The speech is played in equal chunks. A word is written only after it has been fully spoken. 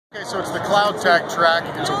Okay, so it's the Cloudtag track.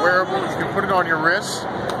 It's a wearable. You can put it on your wrist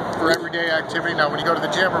for everyday activity. Now, when you go to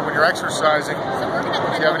the gym or when you're exercising,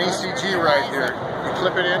 you have an ECG right here. You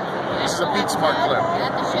clip it in. This is a Beat Smart clip.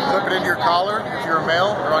 You clip it into your collar if you're a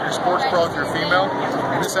male, or on your sports bra if you're female.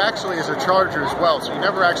 This actually is a charger as well, so you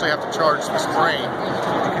never actually have to charge this brain.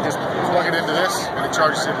 You can just plug it into this, and it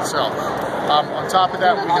charges it itself. On top of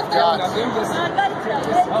that, we have got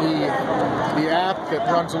the app that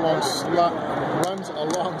runs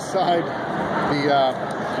alongside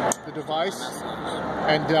the device,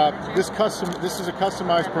 and this is a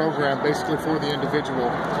customized program basically for the individual,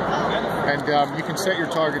 and you can set your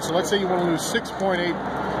target. So let's say you want to lose 6.8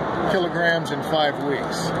 kilograms in 5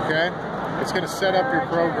 weeks. Okay, it's going to set up your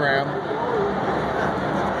program.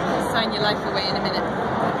 Sign your life away in a minute.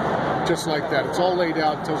 Just like that. It's all laid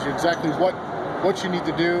out. It tells you exactly what you need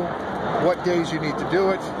to do, what days you need to do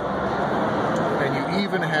it, and you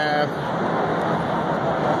even have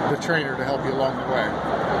the trainer to help you along the way.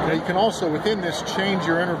 Now you can also, within this, change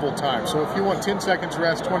your interval time. So if you want 10 seconds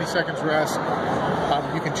rest, 20 seconds rest,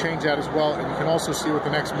 you can change that as well, and you can also see what the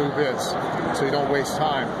next move is, so you don't waste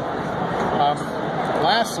time.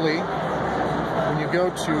 Lastly, when you go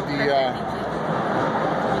to the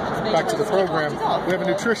back to the program, we have a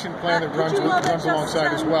nutrition plan that runs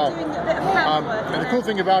alongside as well. And the cool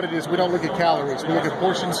thing about it is we don't look at calories. We look at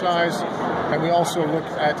portion size, and we also look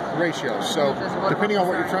at ratios. So depending on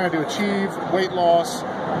what you're trying to achieve, weight loss,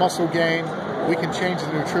 muscle gain, we can change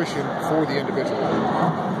the nutrition for the individual.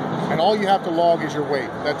 And all you have to log is your weight.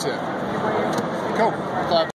 That's it. Go.